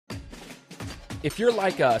If you're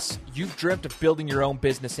like us, you've dreamt of building your own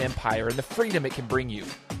business empire and the freedom it can bring you.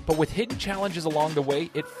 But with hidden challenges along the way,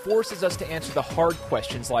 it forces us to answer the hard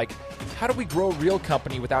questions like, how do we grow a real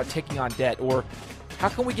company without taking on debt? Or how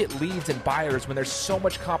can we get leads and buyers when there's so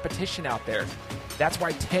much competition out there? That's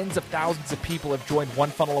why tens of thousands of people have joined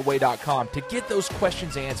OneFunnelAway.com to get those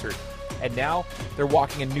questions answered. And now they're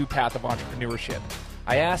walking a new path of entrepreneurship.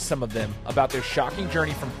 I asked some of them about their shocking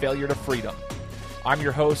journey from failure to freedom. I'm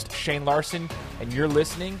your host, Shane Larson, and you're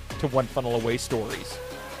listening to One Funnel Away Stories.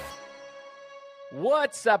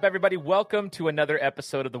 What's up, everybody? Welcome to another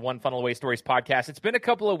episode of the One Funnel Away Stories podcast. It's been a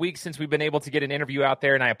couple of weeks since we've been able to get an interview out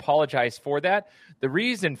there, and I apologize for that. The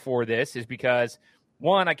reason for this is because,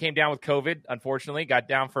 one, I came down with COVID, unfortunately, got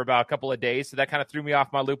down for about a couple of days, so that kind of threw me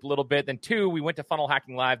off my loop a little bit. Then two, we went to Funnel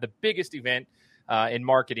Hacking Live, the biggest event in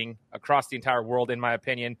marketing across the entire world, in my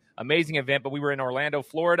opinion. Amazing event, but we were in Orlando,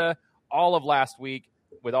 Florida, all of last week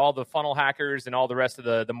with all the funnel hackers and all the rest of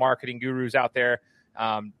the marketing gurus out there.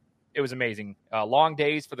 It was amazing. Long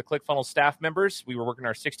days for the ClickFunnels staff members. We were working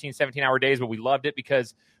our 16, 17-hour days, but we loved it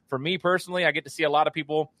because for me personally, I get to see a lot of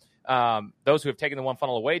people, those who have taken the One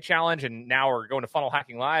Funnel Away challenge and now are going to Funnel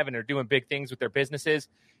Hacking Live and are doing big things with their businesses.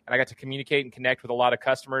 And I got to communicate and connect with a lot of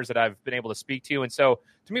customers that I've been able to speak to. And so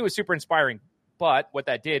to me, it was super inspiring. But what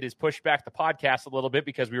that did is push back the podcast a little bit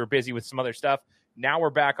because we were busy with some other stuff. Now we're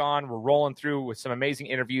back on. We're rolling through with some amazing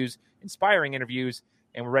interviews, inspiring interviews,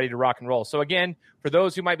 and we're ready to rock and roll. So again, for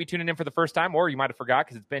those who might be tuning in for the first time, or you might have forgot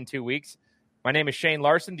because it's been 2 weeks, my name is Shane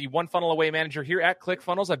Larson, the One Funnel Away manager here at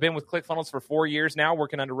ClickFunnels. I've been with ClickFunnels for 4 years now,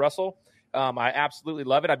 working under Russell. I absolutely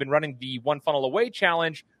love it. I've been running the One Funnel Away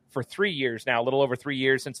challenge for 3 years now, a little over 3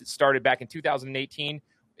 years since it started back in 2018.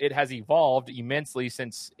 It has evolved immensely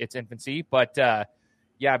since its infancy, but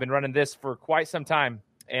yeah, I've been running this for quite some time.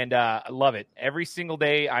 And I love it. Every single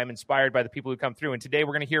day, I'm inspired by the people who come through. And today,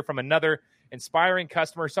 we're going to hear from another inspiring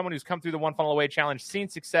customer, someone who's come through the One Funnel Away Challenge, seen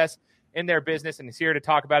success in their business, and is here to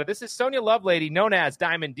talk about it. This is Sonia Lovelady, known as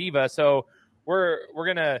Diamond Diva. So we're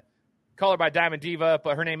going to call her by Diamond Diva,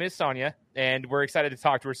 but her name is Sonia, and we're excited to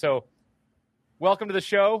talk to her. So welcome to the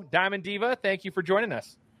show, Diamond Diva. Thank you for joining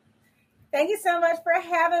us. Thank you so much for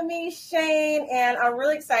having me, Shane. And I'm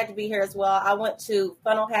really excited to be here as well. I went to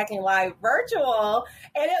Funnel Hacking Live virtual,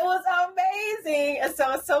 and it was amazing. And so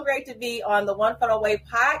it's so great to be on the One Funnel Away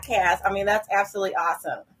podcast. I mean, that's absolutely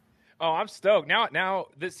awesome. Oh, I'm stoked. Now,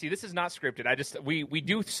 this is not scripted. We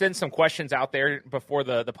do send some questions out there before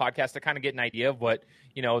the podcast to kind of get an idea of what,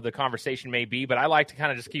 the conversation may be. But I like to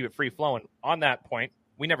kind of just keep it free flowing. On that point,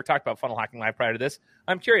 we never talked about Funnel Hacking Live prior to this.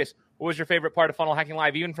 I'm curious. What was your favorite part of Funnel Hacking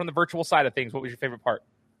Live, even from the virtual side of things? What was your favorite part?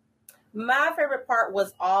 My favorite part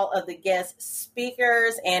was all of the guest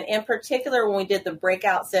speakers, and in particular, when we did the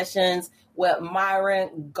breakout sessions with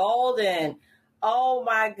Myron Golden. Oh,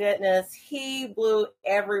 my goodness. He blew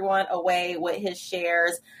everyone away with his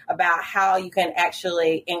shares about how you can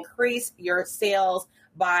actually increase your sales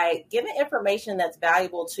by giving information that's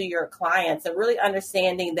valuable to your clients and really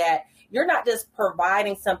understanding that you're not just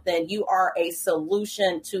providing something, you are a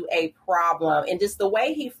solution to a problem. And just the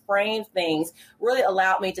way he framed things really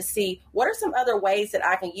allowed me to see what are some other ways that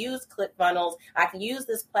I can use ClickFunnels, I can use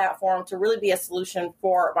this platform to really be a solution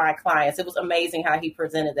for my clients. It was amazing how he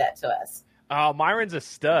presented that to us. Oh, Myron's a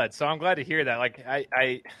stud, so I'm glad to hear that. Like,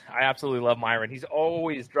 I absolutely love Myron. He's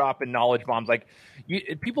always dropping knowledge bombs. Like,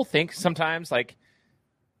 people think sometimes, like,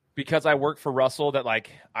 because I work for Russell, that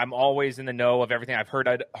like I'm always in the know of everything. I've heard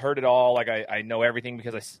it all. Like I know everything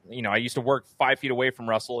because I used to work 5 feet away from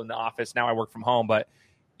Russell in the office. Now I work from home, but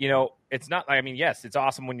it's not. I mean, yes, it's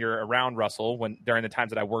awesome when you're around Russell during the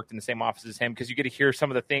times that I worked in the same office as him because you get to hear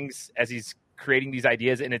some of the things as he's creating these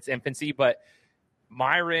ideas in its infancy. But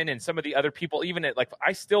Myron and some of the other people, even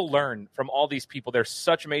I still learn from all these people. They're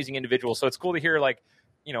such amazing individuals. So it's cool to hear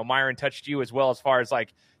Myron touched you as well as far as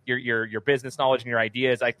like your business knowledge and your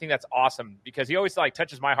ideas. I think that's awesome because he always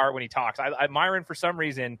touches my heart when he talks. Myron, for some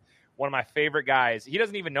reason, one of my favorite guys. He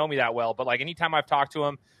doesn't even know me that well, but anytime I've talked to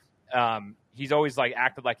him, he's always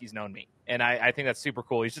acted like he's known me. And I think that's super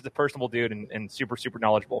cool. He's just a personable dude and super, super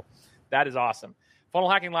knowledgeable. That is awesome. Funnel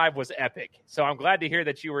Hacking Live was epic. So I'm glad to hear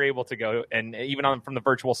that you were able to go. And even from the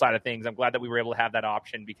virtual side of things, I'm glad that we were able to have that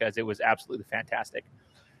option because it was absolutely fantastic.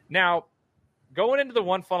 Now, going into the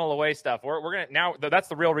One Funnel Away stuff, we're going to now. That's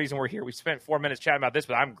the real reason we're here. We spent 4 minutes chatting about this,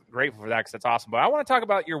 but I'm grateful for that because that's awesome. But I want to talk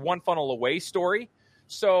about your One Funnel Away story.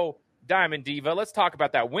 So, Diamond Diva, let's talk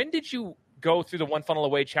about that. When did you go through the One Funnel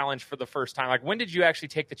Away challenge for the first time? When did you actually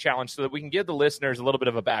take the challenge so that we can give the listeners a little bit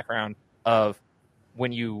of a background of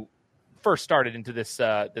when you first started into this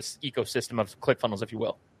ecosystem of ClickFunnels, if you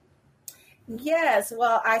will? Yes,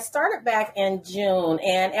 well, I started back in June,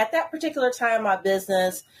 and at that particular time in my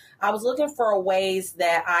business, I was looking for ways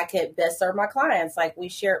that I could best serve my clients, like we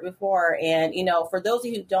shared before. And, for those of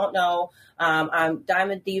you who don't know, I'm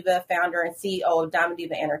Diamond Diva, founder and CEO of Diamond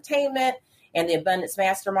Diva Entertainment and the Abundance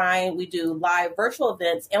Mastermind. We do live virtual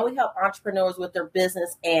events and we help entrepreneurs with their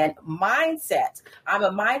business and mindset. I'm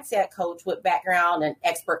a mindset coach with background in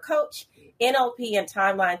expert coach, NLP, and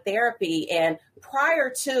timeline therapy. And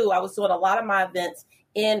prior to, I was doing a lot of my events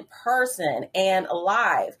in person and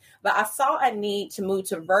live, but I saw a need to move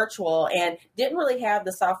to virtual and didn't really have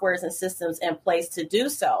the softwares and systems in place to do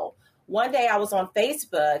so. One day I was on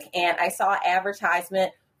Facebook and I saw an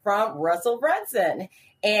advertisement from Russell Brunson,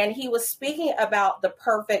 and he was speaking about the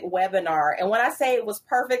perfect webinar. And when I say it was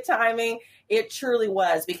perfect timing, it truly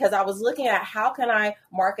was, because I was looking at how can I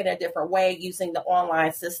market a different way using the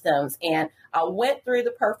online systems. And I went through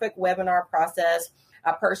the perfect webinar process.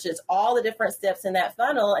 I purchased all the different steps in that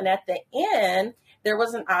funnel. And at the end, there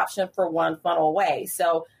was an option for One Funnel Away.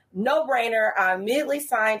 So no brainer. I immediately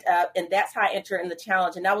signed up, and that's how I entered in the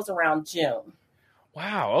challenge. And that was around June.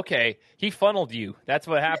 Wow. Okay. He funneled you. That's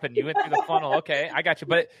what happened. You went through the funnel. Okay. I got you.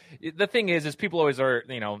 But the thing is people always are,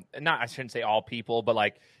 I shouldn't say all people, but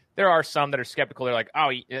like there are some that are skeptical. They're like,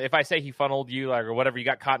 oh, if I say he funneled you, like, or whatever, you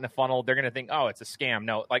got caught in a funnel, they're going to think, oh, it's a scam.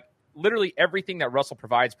 No, like literally everything that Russell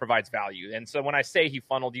provides value. And so when I say he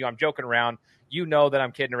funneled you, I'm joking around. You know that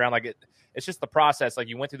I'm kidding around. Like it's just the process. Like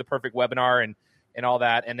you went through the perfect webinar and all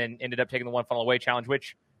that, and then ended up taking the One Funnel Away challenge,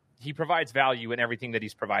 which he provides value in everything that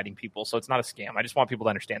he's providing people. So it's not a scam. I just want people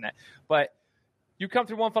to understand that. But you come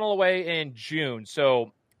through One Funnel Away in June.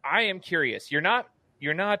 So I am curious. You're not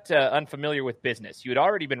unfamiliar with business. You had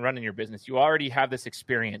already been running your business. You already have this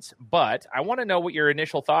experience. But I want to know what your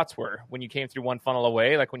initial thoughts were when you came through One Funnel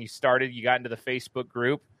Away. Like when you started, you got into the Facebook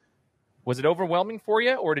group. Was it overwhelming for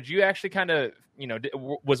you? Or did you actually kind of,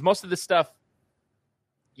 was most of this stuff,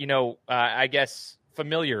 I guess,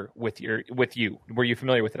 familiar with you? Were you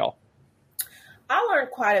familiar with it all? I learned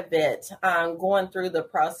quite a bit going through the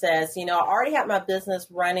process. I already had my business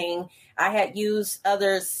running. I had used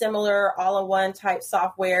other similar all-in-one type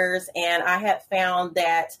softwares, and I had found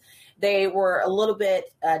that they were a little bit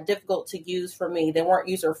difficult to use for me. They weren't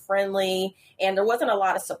user-friendly, and there wasn't a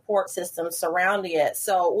lot of support systems surrounding it.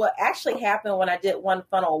 So what actually happened when I did One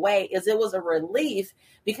Funnel Away is it was a relief,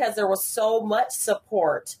 because there was so much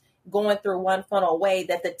support going through One Funnel Away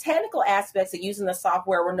that the technical aspects of using the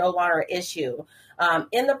software were no longer an issue.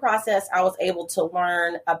 In the process, I was able to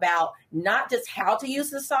learn about not just how to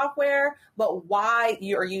use the software, but why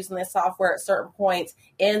you're using the software at certain points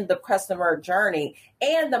in the customer journey,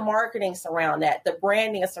 and the marketing surround that, the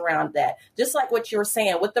branding surround that. Just like what you were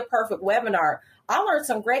saying with the perfect webinar, I learned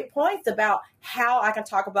some great points about how I can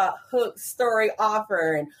talk about hook, story,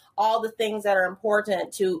 offer, and all the things that are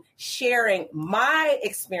important to sharing my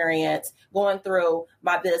experience going through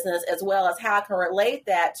my business, as well as how I can relate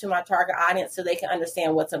that to my target audience so they can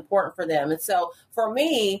understand what's important for them. And so for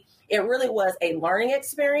me, it really was a learning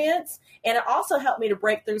experience. And it also helped me to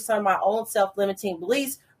break through some of my own self-limiting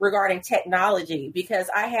beliefs regarding technology, because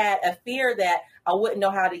I had a fear that I wouldn't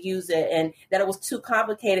know how to use it and that it was too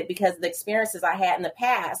complicated because of the experiences I had in the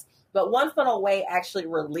past. But One Funnel Away actually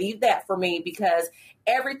relieved that for me, because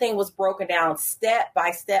everything was broken down step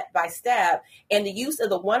by step by step. And the use of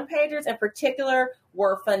the one-pagers in particular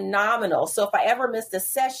were phenomenal. So if I ever missed a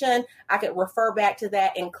session, I could refer back to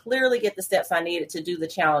that and clearly get the steps I needed to do the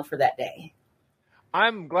challenge for that day.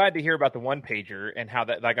 I'm glad to hear about the one-pager and how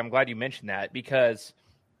that, like, I'm glad you mentioned that, because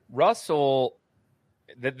Russell,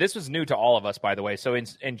 this was new to all of us, by the way. So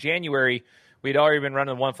in January, we'd already been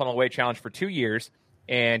running the One Funnel Away challenge for 2 years.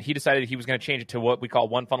 And he decided he was going to change it to what we call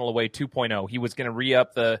One Funnel Away 2.0. He was going to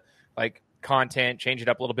re-up the content, change it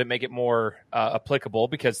up a little bit, make it more applicable,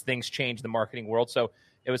 because things change in the marketing world. So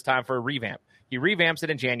it was time for a revamp. He revamps it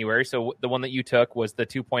in January. So the one that you took was the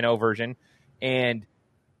 2.0 version. And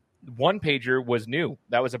One Pager was new.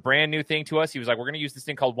 That was a brand new thing to us. He was like, we're going to use this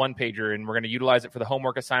thing called One Pager, and we're going to utilize it for the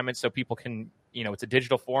homework assignments so people can, it's a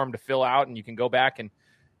digital form to fill out, and you can go back. And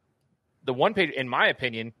the One Pager, in my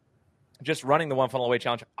opinion, just running the One Funnel Away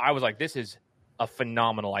challenge, I was like, this is a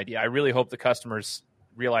phenomenal idea. I really hope the customers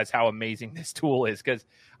realize how amazing this tool is, because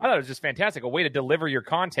I thought it was just fantastic. A way to deliver your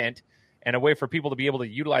content and a way for people to be able to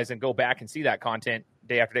utilize and go back and see that content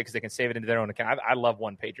day after day, because they can save it into their own account. I love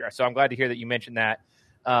One Pager. So I'm glad to hear that you mentioned that,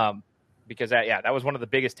 because that was one of the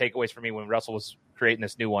biggest takeaways for me when Russell was creating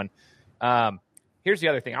this new one. Here's the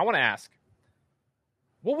other thing I want to ask.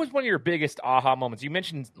 What was one of your biggest aha moments? You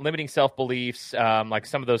mentioned limiting self-beliefs, like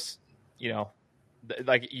some of those,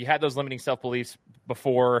 like you had those limiting self-beliefs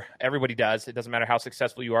before. Everybody does. It doesn't matter how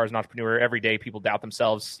successful you are as an entrepreneur. Every day people doubt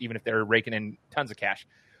themselves, even if they're raking in tons of cash.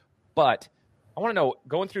 But I want to know,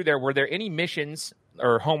 going through there, were there any missions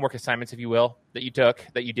or homework assignments, if you will, that you took,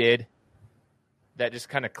 that you did, that just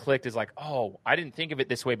kind of clicked as like, oh, I didn't think of it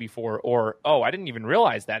this way before, or, oh, I didn't even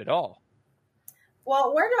realize that at all?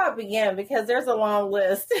 Well, where do I begin? Because there's a long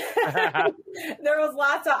list. There was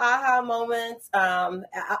lots of aha moments.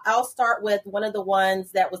 I'll start with one of the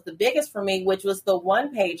ones that was the biggest for me, which was the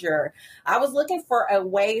one pager. I was looking for a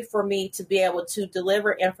way for me to be able to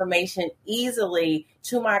deliver information easily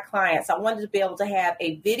to my clients. I wanted to be able to have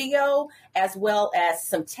a video as well as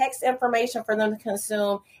some text information for them to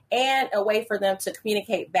consume and a way for them to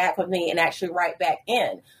communicate back with me and actually write back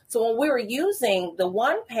in. So when we were using the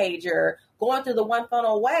one pager, going through the One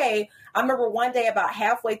Funnel Way, I remember one day about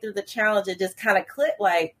halfway through the challenge, it just kind of clicked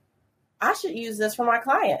like, I should use this for my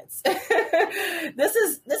clients. This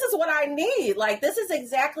is what I need. Like, this is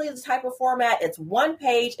exactly the type of format. It's one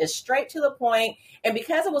page, it's straight to the point. And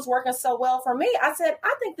because it was working so well for me, I said,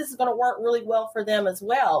 I think this is going to work really well for them as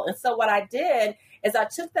well. And so what I did is I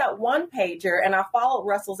took that one pager and I followed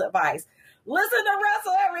Russell's advice. Listen to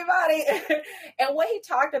Russell, everybody. And what he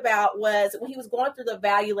talked about was when he was going through the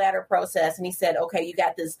value ladder process, and he said, okay, you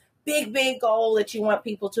got this big goal that you want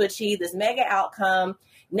people to achieve, this mega outcome.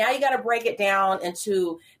 Now you got to break it down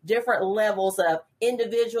into different levels of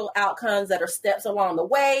individual outcomes that are steps along the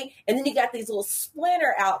way. And then you got these little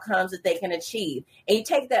splinter outcomes that they can achieve. And you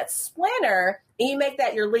take that splinter and you make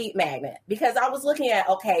that your lead magnet. Because I was looking at,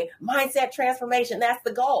 okay, mindset transformation, that's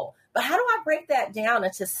the goal. But how do I break that down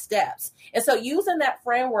into steps? And so using that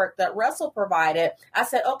framework that Russell provided, I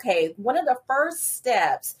said, okay, one of the first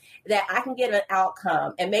steps that I can get an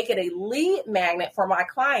outcome and make it a lead magnet for my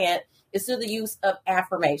client is through the use of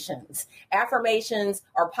affirmations. Affirmations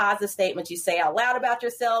are positive statements you say out loud about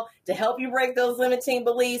yourself to help you break those limiting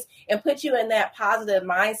beliefs and put you in that positive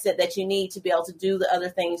mindset that you need to be able to do the other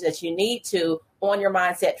things that you need to on your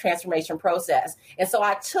mindset transformation process. And so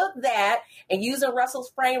I took that and using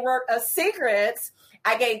Russell's framework of secrets,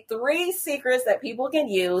 I gave 3 secrets that people can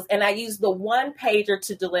use, and I used the one pager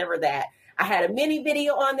to deliver that. I had a mini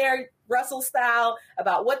video on there, Russell style,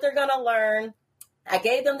 about what they're going to learn. I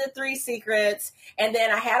gave them the 3 secrets, and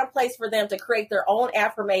then I had a place for them to create their own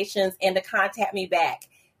affirmations and to contact me back.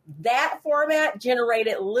 That format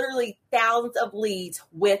generated literally thousands of leads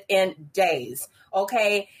within days.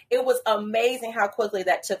 Okay. It was amazing how quickly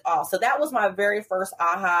that took off. So that was my very first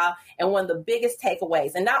aha and one of the biggest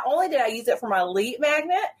takeaways. And not only did I use it for my lead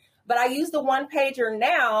magnet, but I use the one pager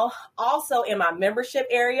now also in my membership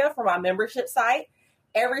area for my membership site.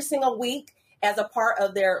 Every single week, as a part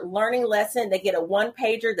of their learning lesson, they get a one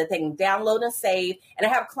pager that they can download and save. And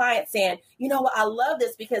I have clients saying, you know what, I love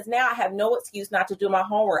this because now I have no excuse not to do my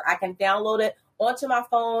homework. I can download it onto my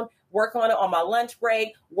phone, work on it on my lunch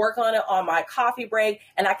break, work on it on my coffee break,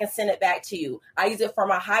 and I can send it back to you. I use it for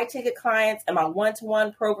my high ticket clients and my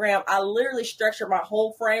one-to-one program. I literally structure my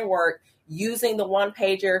whole framework using the one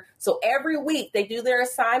pager. So every week they do their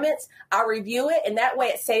assignments, I review it, and that way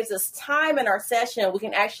it saves us time in our session. We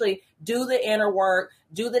can actually do the inner work,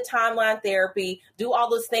 do the timeline therapy, do all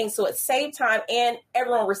those things. So it saves time and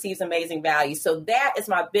everyone receives amazing value. So that is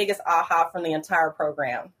my biggest aha from the entire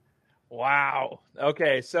program. Wow.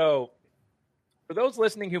 Okay. So for those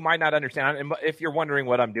listening who might not understand, and if you're wondering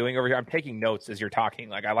what I'm doing over here, I'm taking notes as you're talking.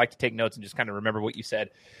 Like, I like to take notes and just kind of remember what you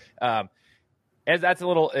said. As that's a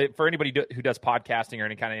little, for anybody who does podcasting or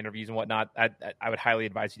any kind of interviews and whatnot, I would highly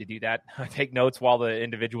advise you to do that. Take notes while the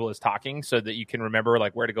individual is talking so that you can remember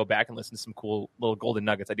like where to go back and listen to some cool little golden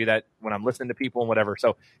nuggets. I do that when I'm listening to people and whatever.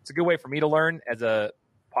 So it's a good way for me to learn as a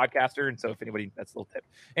podcaster. And so if anybody, that's a little tip.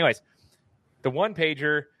 Anyways, the one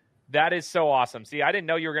pager, that is so awesome. See, I didn't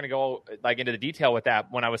know you were going to go like into the detail with that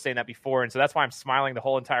when I was saying that before. And so that's why I'm smiling the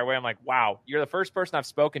whole entire way. I'm like, wow, you're the first person I've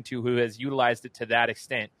spoken to who has utilized it to that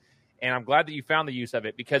extent. And I'm glad that you found the use of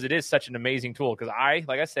it because it is such an amazing tool. Because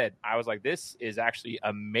like I said, I was like, this is actually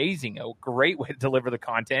amazing. A great way to deliver the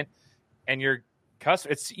content. And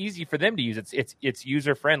it's easy for them to use. It's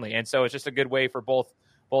user friendly. And so it's just a good way for both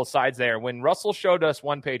sides there. When Russell showed us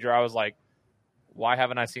one pager, I was like, why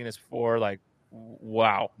haven't I seen this before? Like,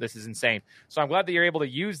 wow, this is insane. So I'm glad that you're able to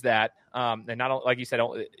use that. And not only, like you said,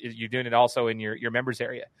 you're doing it also in your members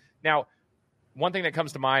area. Now, one thing that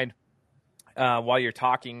comes to mind while you're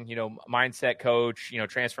talking, mindset coach,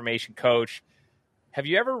 transformation coach. Have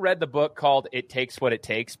you ever read the book called "It Takes What It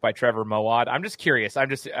Takes" by Trevor Moawad? I'm just curious. I'm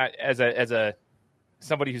just as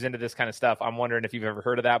somebody who's into this kind of stuff, I'm wondering if you've ever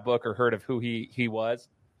heard of that book or heard of who he was.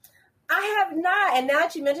 I have have not. And now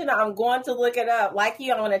that you mentioned it, I'm going to look it up. Like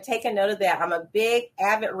you, I'm going to take a note of that. I'm a big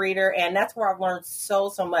avid reader, and that's where I've learned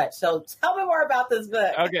so much. So tell me more about this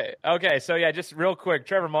book. Okay. So yeah, just real quick,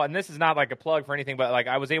 Trevor Moawad, and this is not like a plug for anything, but like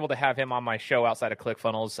I was able to have him on my show outside of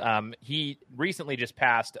ClickFunnels. He recently just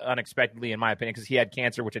passed unexpectedly, in my opinion, because he had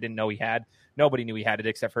cancer, which I didn't know he had. Nobody knew he had it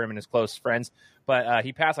except for him and his close friends. But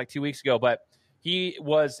he passed like 2 weeks ago. But he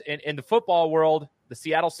was in the football world. The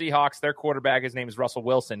Seattle Seahawks, their quarterback, his name is Russell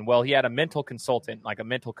Wilson. Well, he had a mental consultant, like a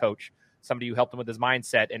mental coach, somebody who helped him with his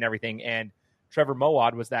mindset and everything. And Trevor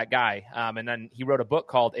Moawad was that guy. And then he wrote a book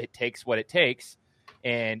called It Takes What It Takes.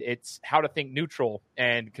 And it's how to think neutral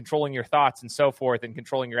and controlling your thoughts and so forth and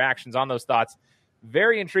controlling your actions on those thoughts.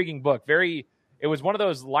 Very intriguing book. It was one of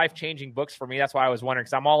those life-changing books for me. That's why I was wondering,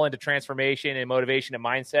 because I'm all into transformation and motivation and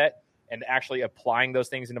mindset, and actually applying those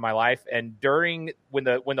things into my life. And when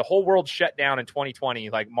the whole world shut down in 2020,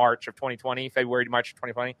 like March of 2020, February to March of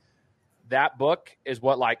 2020, that book is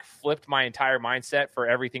what like flipped my entire mindset for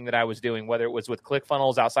everything that I was doing, whether it was with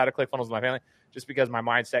ClickFunnels, outside of ClickFunnels with my family, just because my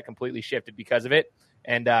mindset completely shifted because of it.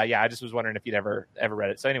 And I just was wondering if you'd ever read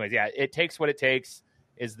it. So anyways, yeah, It Takes What It Takes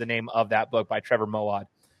is the name of that book by Trevor Moawad.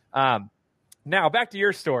 Now back to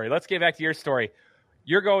your story. Let's get back to your story.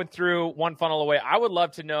 You're going through One Funnel Away. I would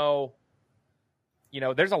love to know,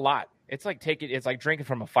 there's a lot. It's like drinking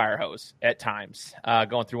from a fire hose at times,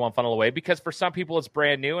 going through One Funnel Away, because for some people it's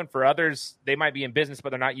brand new, and for others they might be in business, but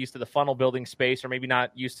they're not used to the funnel building space, or maybe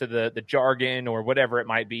not used to the jargon or whatever it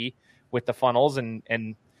might be with the funnels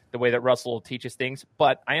and the way that Russell teaches things.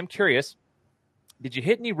 But I am curious, did you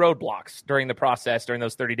hit any roadblocks during the process, during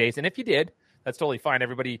those 30 days? And if you did, that's totally fine.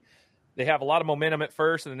 Everybody, they have a lot of momentum at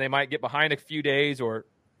first, and then they might get behind a few days, or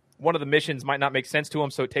one of the missions might not make sense to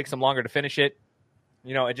them, so it takes them longer to finish it.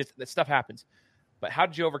 That stuff happens. But how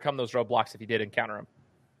did you overcome those roadblocks if you did encounter them?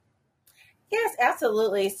 Yes,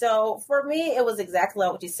 absolutely. So for me, it was exactly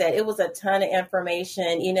like what you said. It was a ton of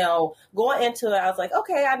information. Going into it, I was like,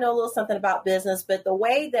 okay, I know a little something about business, but the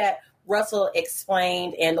way that Russell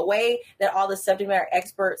explained and the way that all the subject matter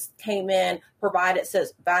experts came in, provided such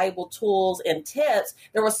valuable tools and tips,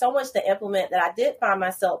 there was so much to implement that I did find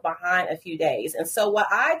myself behind a few days. And so what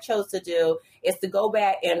I chose to do is to go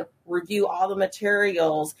back and review all the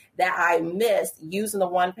materials that I missed using the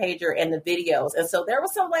one pager and the videos. And so there were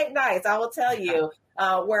some late nights, I will tell you,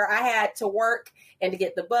 where I had to work and to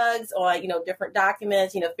get the bugs on, different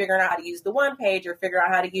documents, figuring out how to use the one pager, figuring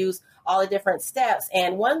out how to use all the different steps.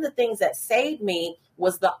 And one of the things that saved me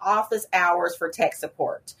was the office hours for tech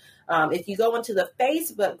support. If you go into the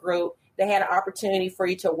Facebook group, they had an opportunity for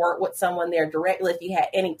you to work with someone there directly if you had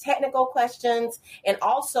any technical questions, and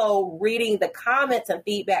also reading the comments and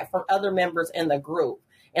feedback from other members in the group.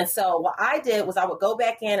 And so what I did was I would go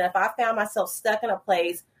back in, and if I found myself stuck in a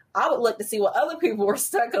place, I would look to see what other people were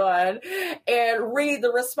stuck on and read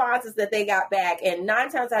the responses that they got back. And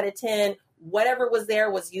 9 times out of 10, whatever was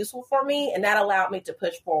there was useful for me, and that allowed me to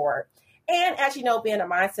push forward. And as you know, being a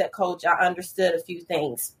mindset coach, I understood a few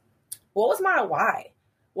things. What was my why?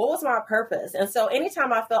 What was my purpose? And so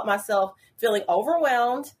anytime I felt myself feeling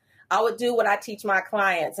overwhelmed, I would do what I teach my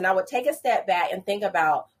clients, and I would take a step back and think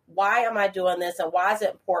about, why am I doing this, and why is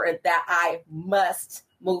it important that I must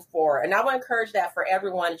move forward? And I would encourage that for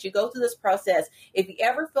everyone. As you go through this process, if you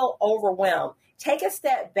ever feel overwhelmed, take a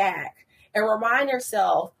step back and remind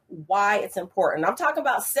yourself why it's important. I'm talking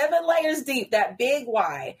about 7 layers deep, that big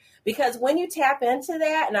why, because when you tap into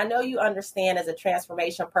that, and I know you understand as a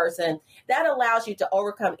transformation person, that allows you to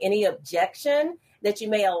overcome any objection that you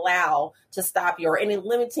may allow to stop you, or any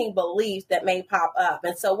limiting belief that may pop up.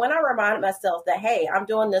 And so when I reminded myself that, hey, I'm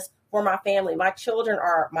doing this for my family, my children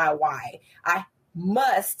are my why, I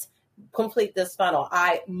must complete this funnel,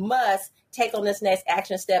 I must take on this next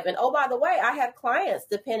action step. And oh, by the way, I have clients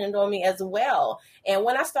dependent on me as well. And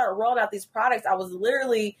when I started rolling out these products, I was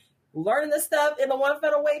literally learning the stuff in the One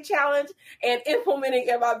Funnel Away challenge and implementing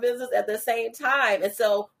in my business at the same time. And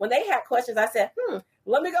so when they had questions, I said,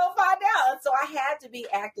 let me go find out. And so I had to be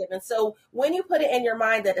active. And so when you put it in your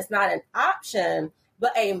mind that it's not an option,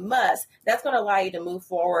 but a must, that's going to allow you to move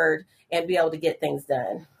forward and be able to get things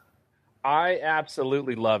done. I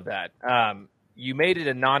absolutely love that. You made it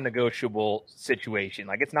a non-negotiable situation.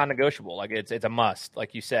 Like, it's non-negotiable. Like, it's a must,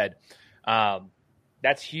 like you said.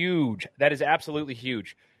 That's huge. That is absolutely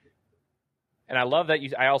huge. And I love that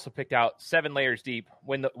I also picked out 7 layers deep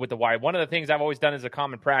with the why. One of the things I've always done as a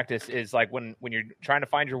common practice is, like, when you're trying to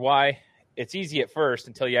find your why, it's easy at first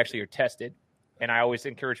until you actually are tested. And I always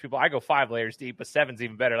encourage people, I go 5 layers deep, but 7's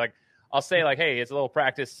even better. Like, I'll say, like, hey, it's a little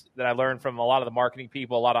practice that I learned from a lot of the marketing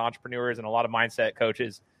people, a lot of entrepreneurs, and a lot of mindset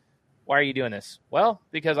coaches. Why are you doing this? Well,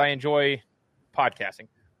 because I enjoy podcasting.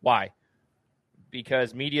 Why?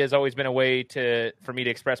 because media has always been a way for me to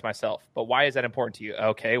express myself. But why is that important to you?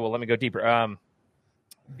 Okay, well, let me go deeper.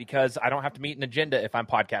 Because I don't have to meet an agenda if I'm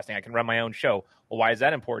podcasting. I can run my own show. Well, why is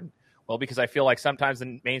that important? Well, because I feel like sometimes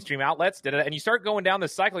in mainstream outlets, and you start going down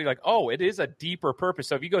this cycle, you're like, oh, it is a deeper purpose.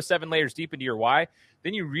 So if you go 7 layers deep into your why,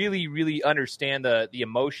 then you really, really understand the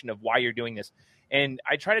emotion of why you're doing this. And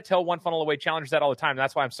I try to tell One Funnel Away Challenge that all the time. And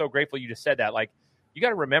that's why I'm so grateful you just said that. Like, you got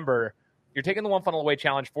to remember, you're taking the One Funnel Away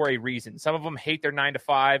Challenge for a reason. Some of them hate their 9 to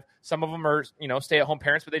 5. Some of them are, stay-at-home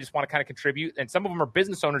parents, but they just want to kind of contribute. And some of them are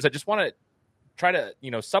business owners that just want to try to,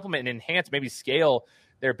 supplement and enhance, maybe scale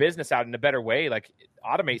their business out in a better way, like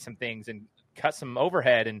automate some things and cut some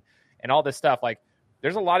overhead and all this stuff. Like,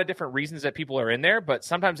 there's a lot of different reasons that people are in there, but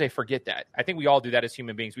sometimes they forget that. I think we all do that as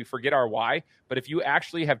human beings. We forget our why. But if you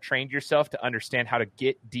actually have trained yourself to understand how to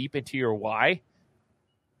get deep into your why,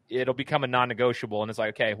 it'll become a non-negotiable. And it's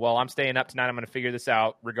like, okay, well, I'm staying up tonight. I'm going to figure this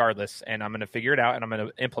out regardless. And I'm going to figure it out and I'm going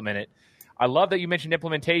to implement it. I love that you mentioned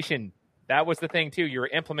implementation. That was the thing too. You were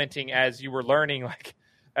implementing as you were learning. Like,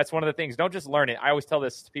 that's one of the things. Don't just learn it. I always tell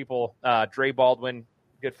this to people. Dre Baldwin,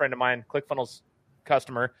 good friend of mine, ClickFunnels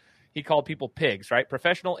customer, he called people pigs, right?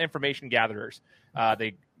 Professional information gatherers.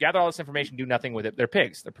 They gather all this information, do nothing with it. They're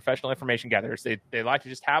pigs. They're professional information gatherers. They like to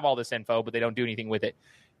just have all this info, but they don't do anything with it.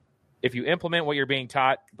 If you implement what you're being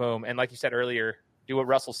taught, boom. And like you said earlier, do what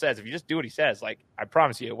Russell says. If you just do what he says, like, I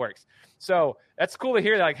promise you it works. So that's cool to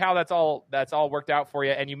hear, like, how that's all worked out for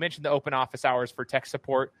you. And you mentioned the open office hours for tech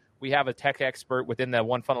support. We have a tech expert within the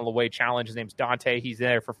One Funnel Away Challenge. His name's Dante. He's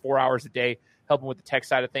there for 4 hours a day, helping with the tech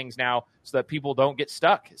side of things now so that people don't get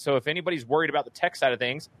stuck. So if anybody's worried about the tech side of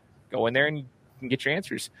things, go in there and you can get your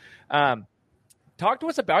answers. Talk to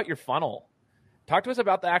us about your funnel. Talk to us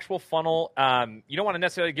about the actual funnel. You don't want to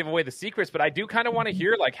necessarily give away the secrets, but I do kind of want to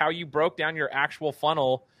hear, like, how you broke down your actual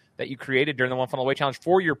funnel that you created during the One Funnel Away Challenge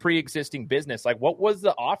for your pre-existing business. Like, what was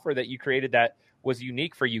the offer that you created that was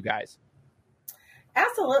unique for you guys?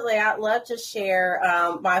 Absolutely. I'd love to share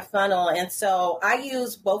my funnel. And so I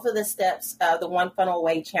use both of the steps of the One Funnel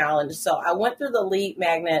Away Challenge. So I went through the lead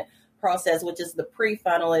magnet process, which is the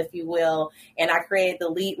pre-funnel, if you will, and I created the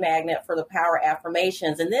lead magnet for the power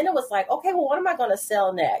affirmations. And then it was like, okay, well, what am I going to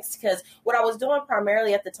sell next? Because what I was doing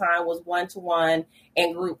primarily at the time was one-to-one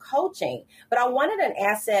and group coaching, but I wanted an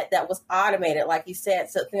asset that was automated, like you said,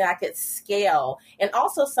 something I could scale, and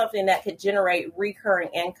also something that could generate recurring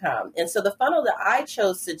income. And so the funnel that I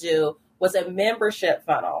chose to do was a membership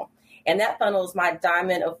funnel. And that funnel is my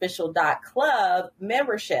diamondofficial.club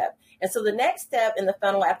membership. And so the next step in the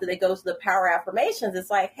funnel after they go to the power affirmations is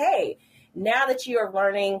like, hey, now that you are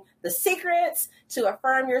learning the secrets to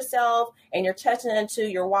affirm yourself and you're touching into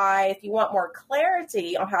your why, if you want more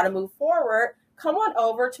clarity on how to move forward, come on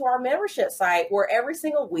over to our membership site where every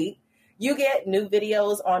single week you get new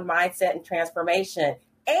videos on mindset and transformation.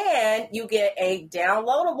 And you get a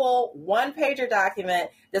downloadable one-pager document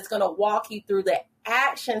that's going to walk you through the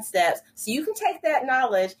action steps so you can take that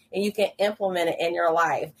knowledge and you can implement it in your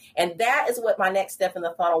life. And that is what my next step in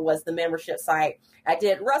the funnel was, the membership site. I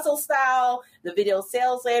did Russell style, the video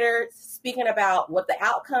sales letter, speaking about what the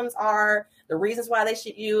outcomes are, the reasons why they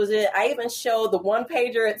should use it. I even showed the one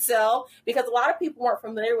pager itself because a lot of people weren't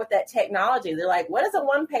familiar with that technology. They're like, what is a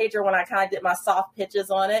one pager, when I kind of did my soft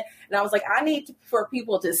pitches on it? And I was like, I need for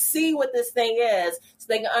people to see what this thing is so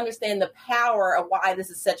they can understand the power of why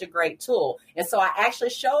this is such a great tool. And so I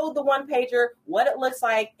actually showed the one pager, what it looks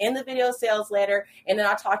like in the video sales letter. And then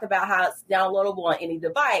I talked about how it's downloadable on any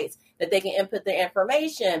device, that they can input their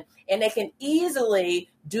information and they can easily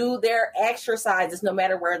do their exercises no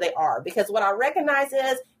matter where they are. Because what I recognize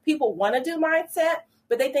is people want to do mindset,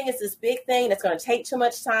 but they think it's this big thing that's going to take too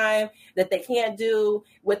much time that they can't do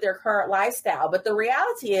with their current lifestyle. But the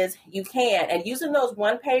reality is you can. And using those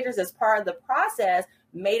one pagers as part of the process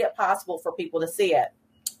made it possible for people to see it.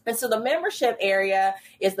 And so the membership area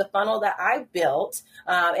is the funnel that I built.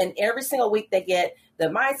 And every single week they get the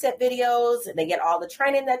mindset videos, they get all the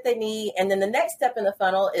training that they need. And then the next step in the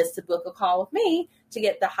funnel is to book a call with me to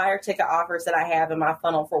get the higher ticket offers that I have in my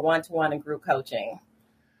funnel for one-to-one and group coaching.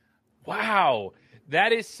 Wow.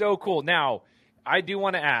 That is so cool. Now, I do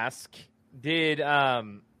want to ask, did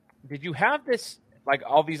you have this, like,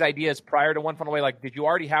 all these ideas prior to One Funnel Away? Like, did you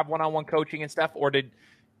already have one-on-one coaching and stuff? Or did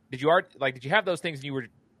you have those things and you were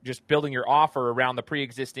just building your offer around the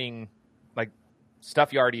pre-existing, like,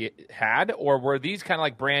 stuff you already had? Or were these kind of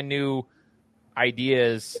like brand new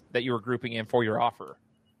ideas that you were grouping in for your offer?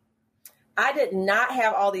 I did not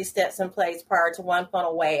have all these steps in place prior to One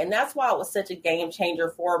Funnel Away, and that's why it was such a game changer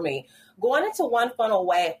for me. Going into One Funnel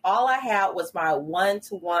Away, all I had was my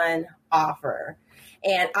one-to-one offer.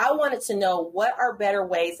 And I wanted to know what are better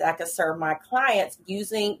ways that I could serve my clients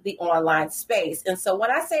using the online space. And so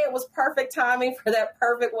when I say it was perfect timing for that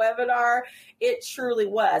perfect webinar, it truly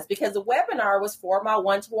was, because the webinar was for my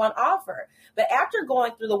one-to-one offer. But after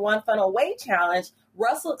going through the One Funnel Away Challenge,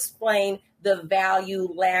 Russell explained the value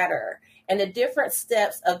ladder and the different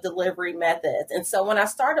steps of delivery methods. And so when I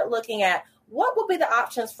started looking at what would be the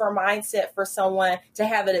options for mindset for someone to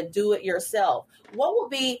have it a do it yourself, what would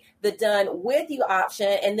be the done with you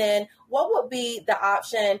option, and then what would be the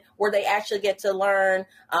option where they actually get to learn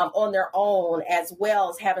on their own, as well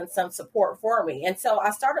as having some support for me. And so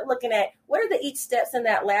I started looking at what are the each steps in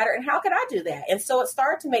that ladder and how could I do that? And so it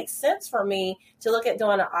started to make sense for me to look at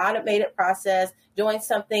doing an automated process, doing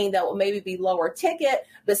something that will maybe be lower ticket,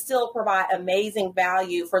 but still provide amazing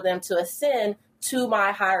value for them to ascend to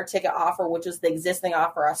my higher ticket offer, which is the existing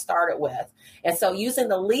offer I started with. And so using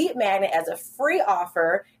the lead magnet as a free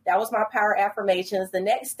offer, that was my power affirmations. The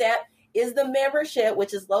next step is the membership,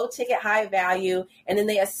 which is low ticket, high value. And then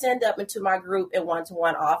they ascend up into my group and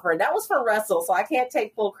one-to-one offer. And that was for Russell, so I can't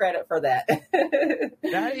take full credit for that.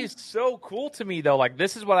 That is so cool to me, though. Like,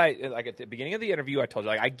 this is what I, like at the beginning of the interview, I told you,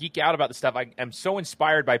 like, I geek out about the stuff. I am so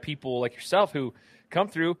inspired by people like yourself who come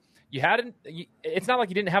through. It's not like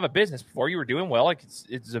you didn't have a business before. You were doing well. Like,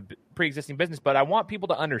 it's a pre-existing business. But I want people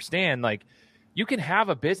to understand, like, you can have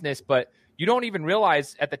a business, but you don't even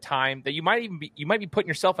realize at the time that you might be putting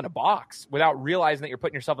yourself in a box without realizing that you're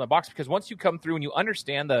putting yourself in a box. Because once you come through and you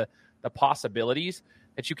understand the possibilities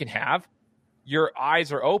that you can have, your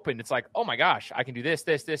eyes are open. It's like, oh my gosh, I can do this,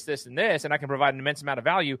 and this, and I can provide an immense amount of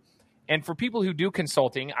value. And for people who do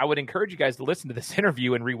consulting, I would encourage you guys to listen to this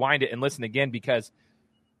interview and rewind it and listen again, because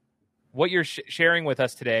what you're sharing with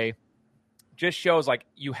us today just shows like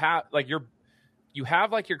you have your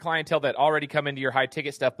clientele that already come into your high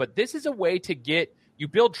ticket stuff, but this is a way to you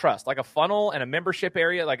build trust, like a funnel and a membership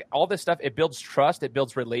area, like all this stuff. It builds trust, it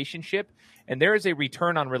builds relationship, and there is a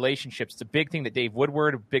return on relationships. It's a big thing that Dave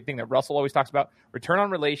Woodward, a big thing that Russell always talks about, return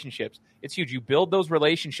on relationships. It's huge. You build those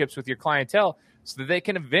relationships with your clientele so that they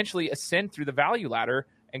can eventually ascend through the value ladder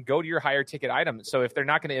and go to your higher ticket item. So if they're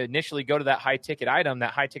not going to initially go to that high ticket item,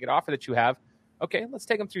 that high ticket offer that you have, okay, let's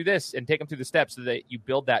take them through this and take them through the steps so that you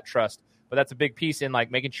build that trust. But that's a big piece in like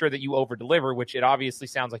making sure that you over deliver, which it obviously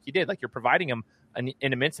sounds like you did. Like, you're providing them an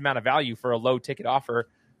immense amount of value for a low ticket offer.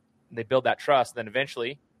 They build that trust. Then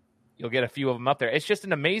eventually you'll get a few of them up there. It's just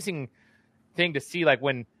an amazing thing to see. Like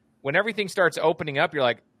when everything starts opening up, you're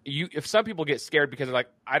like, if some people get scared because they're like,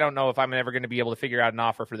 I don't know if I'm ever going to be able to figure out an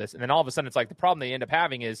offer for this. And then all of a sudden it's like the problem they end up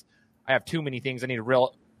having is I have too many things. I need to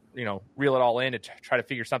reel it all in to try to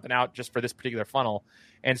figure something out just for this particular funnel.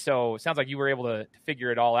 And so it sounds like you were able to figure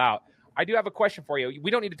it all out. I do have a question for you.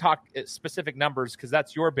 We don't need to talk specific numbers because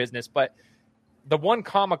that's your business, but the 1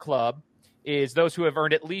 Comma Club is those who have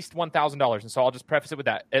earned at least $1,000. And so I'll just preface it with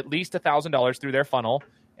that, at least $1,000 through their funnel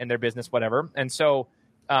and their business, whatever. And so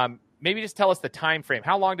maybe just tell us the time frame.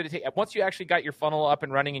 How long did it take? Once you actually got your funnel up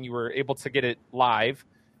and running and you were able to get it live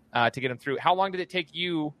to get them through, how long did it take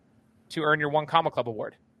you to earn your 1 Comma Club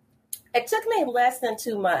award? It took me less than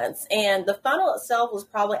 2 months, and the funnel itself was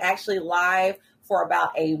probably actually live for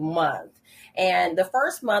about a month. And the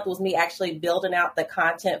first month was me actually building out the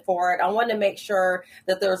content for it. I wanted to make sure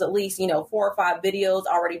that there was at least, 4 or 5 videos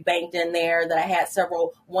already banked in there, that I had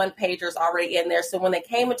several one-pagers already in there. So when they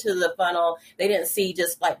came into the funnel, they didn't see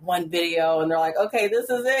just like one video and they're like, okay, this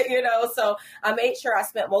is it, So I made sure I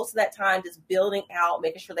spent most of that time just building out,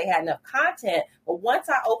 making sure they had enough content. But once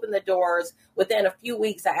I opened the doors, within a few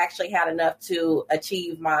weeks, I actually had enough to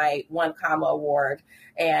achieve my 1 Comma award.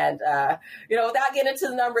 And, without getting into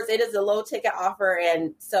the numbers, it is a low ticket offer.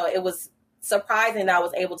 And so it was surprising that I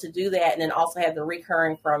was able to do that and then also have the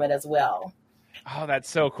recurring from it as well. Oh, that's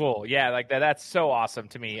so cool. Yeah, like that's so awesome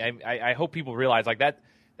to me. I hope people realize like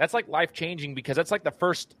that's like life changing, because that's like the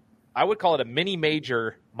first, I would call it a mini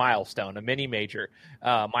major milestone. A mini major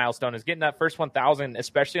milestone is getting that first 1,000,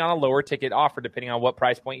 especially on a lower ticket offer, depending on what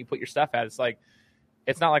price point you put your stuff at.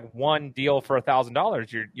 It's not like one deal for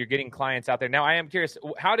 $1,000. You're getting clients out there. Now, I am curious,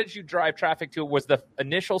 how did you drive traffic to it? Was the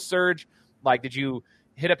initial surge, like, did you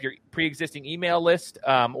hit up your pre-existing email list,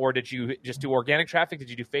 or did you just do organic traffic? Did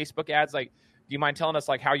you do Facebook ads? Like, do you mind telling us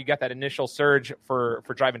like how you got that initial surge for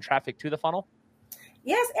driving traffic to the funnel?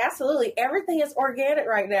 Yes, absolutely. Everything is organic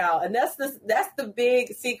right now. And that's the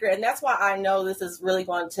big secret. And that's why I know this is really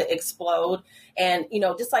going to explode. And,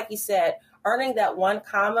 just like you said, earning that 1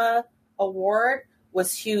 Comma award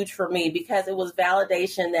was huge for me, because it was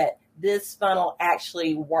validation that this funnel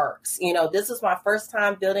actually works. This is my first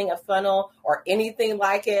time building a funnel or anything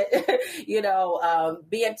like it.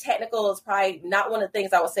 Being technical is probably not one of the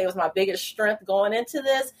things I would say was my biggest strength going into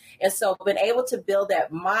this. And so being able to build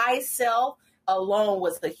that myself alone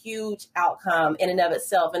was a huge outcome in and of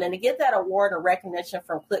itself. And then to get that award and recognition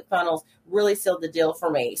from ClickFunnels really sealed the deal for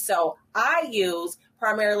me. So I use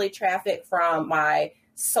primarily traffic from my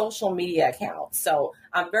social media accounts. So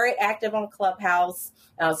I'm very active on Clubhouse.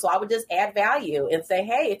 So I would just add value and say,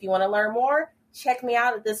 hey, if you want to learn more, check me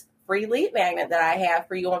out at this free lead magnet that I have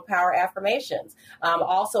for you on Power Affirmations.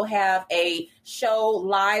 Also have a show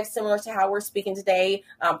live similar to how we're speaking today,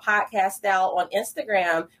 podcast style on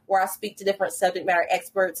Instagram, where I speak to different subject matter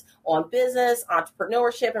experts on business,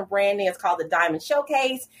 entrepreneurship, and branding. It's called the Diamond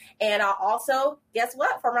Showcase. And I also, guess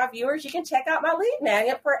what? For my viewers, you can check out my lead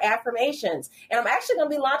magnet for affirmations. And I'm actually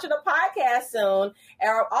going to be launching a podcast soon. And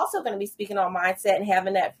I'm also going to be speaking on mindset and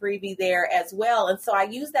having that freebie there as well. And so I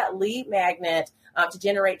use that lead magnet to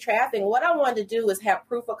generate traffic. What I wanted to do is have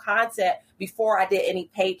proof of concept before I did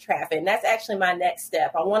any paid traffic. And that's actually my next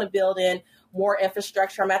step. I want to build in more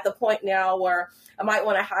infrastructure. I'm at the point now where I might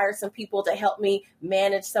want to hire some people to help me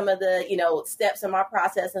manage some of the, steps in my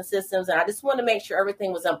process and systems. And I just want to make sure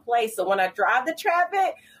everything was in place. So when I drive the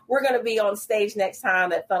traffic, we're going to be on stage next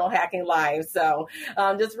time at Funnel Hacking Live. So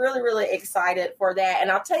just really, really excited for that.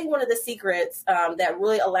 And I'll tell you one of the secrets that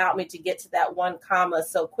really allowed me to get to that 1 comma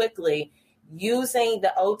so quickly, using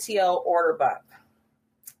the OTO order bump.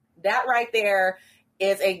 That right there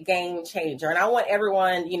is a game changer. And I want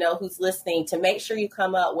everyone, who's listening to make sure you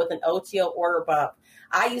come up with an OTO order bump.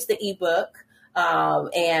 I use the ebook,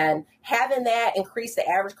 and having that increase the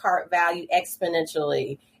average cart value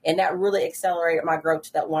exponentially. And that really accelerated my growth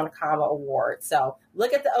to that 1 comma award. So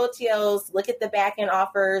look at the OTOs, look at the back end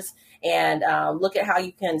offers, and look at how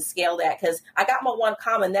you can scale that. Because I got my 1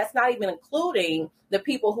 comma, and that's not even including the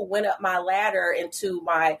people who went up my ladder into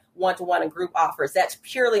my one-to-one and group offers. That's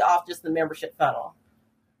purely off just the membership funnel.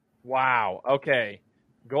 Wow. Okay.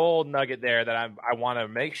 Gold nugget there that I want to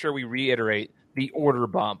make sure we reiterate, the order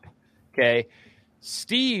bump. Okay.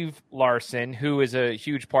 Steve Larson, who is a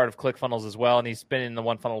huge part of ClickFunnels as well, and he's been in the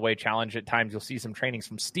One Funnel Away Challenge at times. You'll see some trainings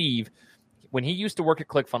from Steve. When he used to work at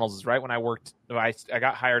ClickFunnels is right when I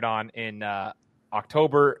got hired on in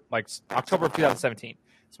October of 2017.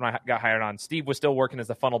 That's when I got hired on. Steve was still working as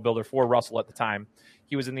the funnel builder for Russell at the time.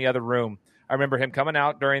 He was in the other room. I remember him coming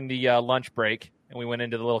out during the lunch break, and we went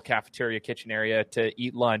into the little cafeteria kitchen area to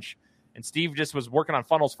eat lunch. And Steve just was working on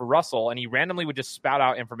funnels for Russell, and he randomly would just spout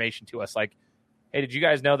out information to us like, hey, did you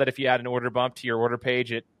guys know that if you add an order bump to your order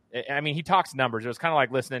page, he talks numbers. It was kind of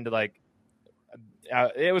like listening to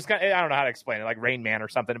it was kind of, I don't know how to explain it, like Rain Man or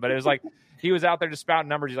something, but it was like he was out there just spouting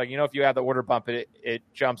numbers. He's like, if you add the order bump, it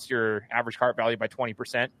jumps your average cart value by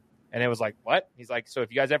 20%. And it was like, what? He's like, so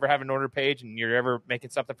if you guys ever have an order page and you're ever making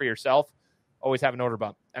something for yourself, always have an order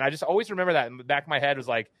bump. And I just always remember that in the back of my head was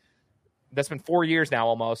like, that's been 4 years now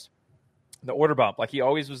almost. The order bump, like he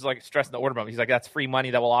always was like stressing the order bump. He's like, that's free money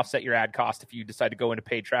that will offset your ad cost if you decide to go into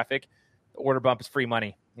paid traffic. The order bump is free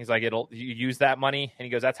money. He's like, you use that money, and he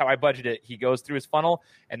goes, that's how I budget it. He goes through his funnel,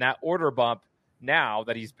 and that order bump now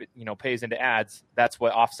that he's pays into ads, that's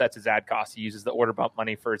what offsets his ad costs. He uses the order bump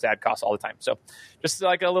money for his ad costs all the time. So just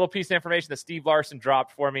like a little piece of information that Steve Larson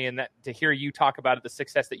dropped for me, and that to hear you talk about it, the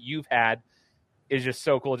success that you've had is just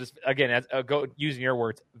so cool. Just again, using your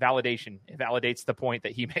words, validation. It validates the point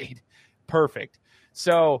that he made. Perfect.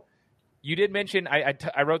 So you did mention, I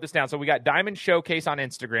wrote this down. So we got Diamond Showcase on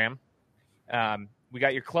Instagram. We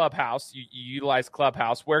got your Clubhouse. You utilize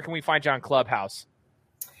Clubhouse. Where can we find you on Clubhouse?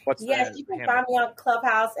 Yes, you can find me on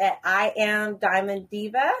Clubhouse at I Am Diamond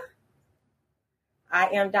Diva. I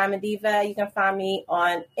Am Diamond Diva. You can find me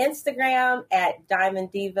on Instagram at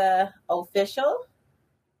Diamond Diva Official.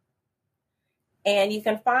 And you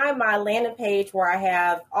can find my landing page where I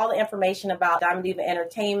have all the information about Diamond Diva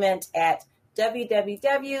Entertainment at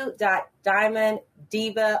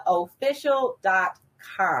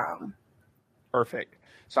www.diamonddivaofficial.com. Perfect.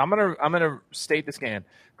 So I'm gonna state this again.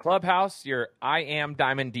 Clubhouse, your I Am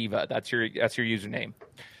Diamond Diva. That's your username.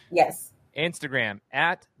 Yes. Instagram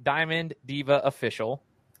at Diamond Diva Official.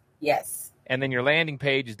 Yes. And then your landing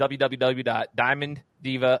page is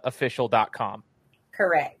www.diamonddivaofficial.com.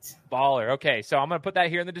 Correct. Baller. Okay, so I'm going to put that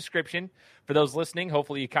here in the description for those listening.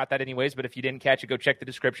 Hopefully you caught that anyways, but if you didn't catch it, go check the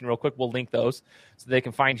description real quick. We'll link those so they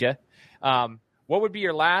can find you. What would be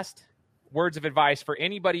your last words of advice for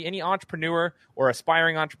anybody, any entrepreneur or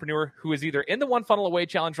aspiring entrepreneur who is either in the One Funnel Away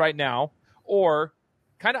Challenge right now or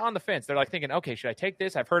kind of on the fence? They're like thinking, okay, should I take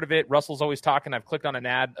this? I've heard of it. Russell's always talking. I've clicked on an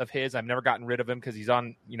ad of his. I've never gotten rid of him because he's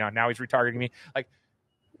on, now he's retargeting me. Like,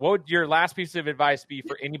 what would your last piece of advice be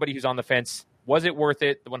for anybody who's on the fence? Was it worth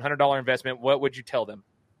it? The $100 investment, what would you tell them?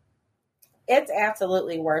 It's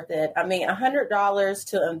absolutely worth it. I mean, $100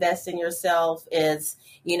 to invest in yourself is,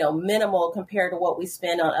 minimal compared to what we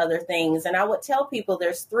spend on other things. And I would tell people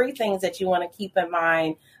there's 3 things that you want to keep in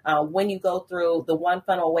mind when you go through the One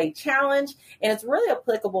Funnel Away Challenge. And it's really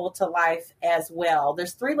applicable to life as well.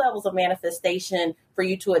 There's 3 levels of manifestation for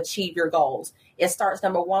you to achieve your goals. It starts,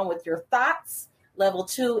 number 1, with your thoughts. Level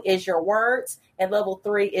 2 is your words, and level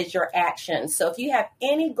 3 is your actions. So if you have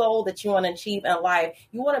any goal that you want to achieve in life,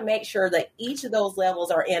 you want to make sure that each of those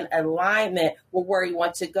levels are in alignment with where you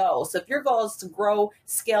want to go. So if your goal is to grow,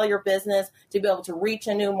 scale your business, to be able to reach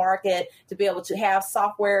a new market, to be able to have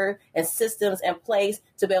software and systems in place,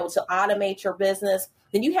 to be able to automate your business,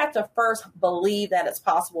 then you have to first believe that it's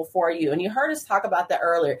possible for you. And you heard us talk about that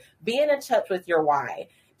earlier. Being in touch with your why.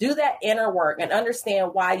 Do that inner work and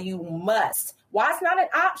understand why you must. Why it's not an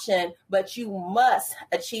option, but you must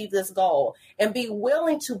achieve this goal, and be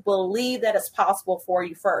willing to believe that it's possible for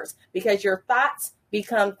you first, because your thoughts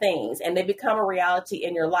become things and they become a reality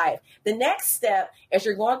in your life. The next step as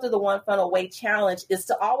you're going through the One Funnel Away Challenge is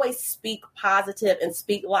to always speak positive and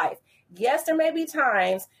speak life. Yes, there may be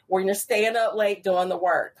times when you're staying up late doing the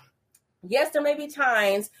work. Yes, there may be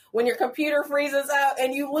times when your computer freezes up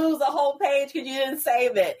and you lose a whole page because you didn't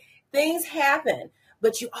save it. Things happen.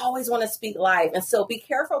 But you always want to speak life. And so be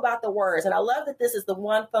careful about the words. And I love that this is the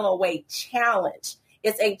One Funnel Away Challenge.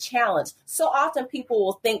 It's a challenge. So often people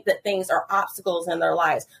will think that things are obstacles in their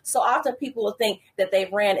lives. So often people will think that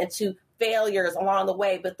they've ran into failures along the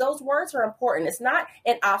way. But those words are important. It's not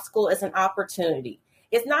an obstacle, it's an opportunity.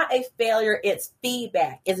 It's not a failure, it's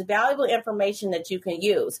feedback. It's valuable information that you can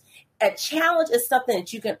use. A challenge is something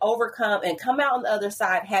that you can overcome and come out on the other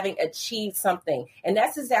side having achieved something. And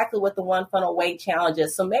that's exactly what the One Funnel Away Challenge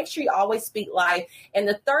is. So make sure you always speak life. And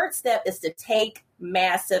the third step is to take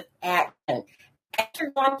massive action. After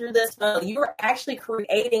going through this funnel, you're actually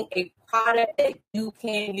creating a product that you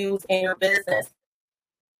can use in your business.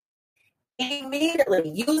 Immediately.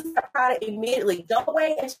 Use that product immediately. Don't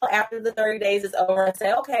wait until after the 30 days is over and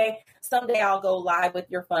say, okay, someday I'll go live with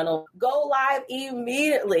your funnel. Go live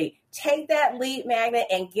immediately. Take that lead magnet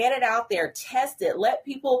and get it out there. Test it. Let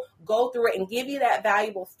people go through it and give you that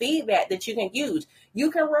valuable feedback that you can use. You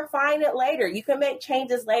can refine it later. You can make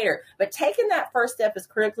changes later. But taking that first step is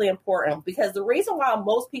critically important, because the reason why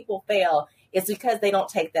most people fail is because they don't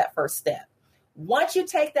take that first step. Once you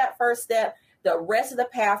take that first step, the rest of the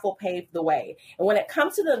path will pave the way. And when it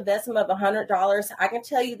comes to the investment of $100, I can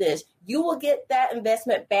tell you this, you will get that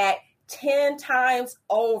investment back 10 times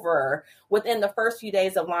over within the first few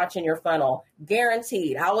days of launching your funnel.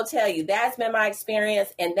 Guaranteed. I will tell you, that's been my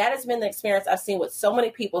experience. And that has been the experience I've seen with so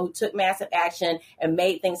many people who took massive action and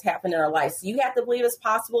made things happen in their life. So you have to believe it's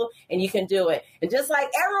possible and you can do it. And just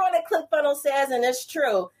like everyone at ClickFunnels says, and it's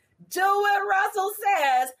true, do what Russell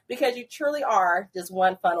says, because you truly are just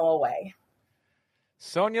one funnel away.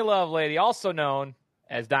 Sonia Lovelady, also known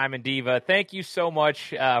as Diamond Diva, thank you so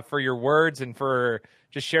much for your words and for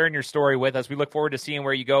just sharing your story with us. We look forward to seeing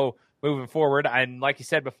where you go moving forward. And like you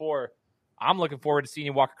said before, I'm looking forward to seeing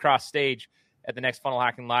you walk across stage at the next Funnel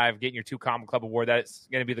Hacking Live, getting your 2 Comma Club award. That's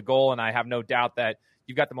going to be the goal, and I have no doubt that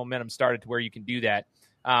you've got the momentum started to where you can do that.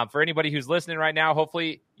 For anybody who's listening right now,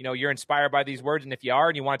 hopefully you're inspired by these words, and if you are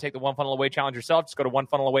and you want to take the One Funnel Away Challenge yourself, just go to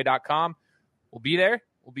onefunnelaway.com. We'll be there.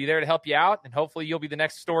 We'll be there to help you out, and hopefully you'll be the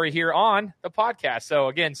next story here on the podcast. So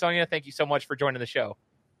again, Sonia, thank you so much for joining the show.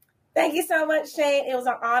 Thank you so much, Shane. It was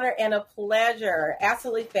an honor and a pleasure.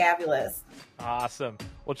 Absolutely fabulous. Awesome.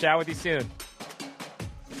 We'll chat with you soon.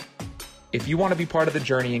 If you want to be part of the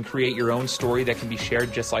journey and create your own story that can be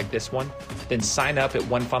shared just like this one, then sign up at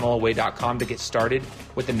onefunnelaway.com to get started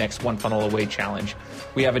with the next One Funnel Away Challenge.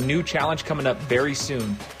 We have a new challenge coming up very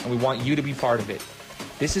soon, and we want you to be part of it.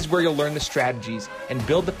 This is where you'll learn the strategies and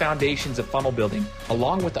build the foundations of funnel building,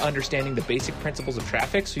 along with understanding the basic principles of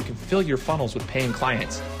traffic so you can fill your funnels with paying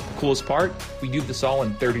clients. The coolest part, we do this all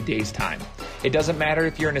in 30 days time. It doesn't matter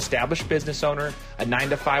if you're an established business owner, a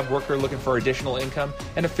 9-to-5 worker looking for additional income,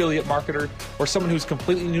 an affiliate marketer, or someone who's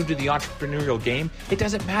completely new to the entrepreneurial game. It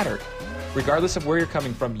doesn't matter. Regardless of where you're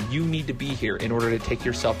coming from, you need to be here in order to take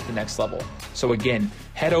yourself to the next level. So again,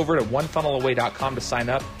 head over to onefunnelaway.com to sign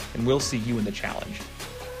up, and we'll see you in the challenge.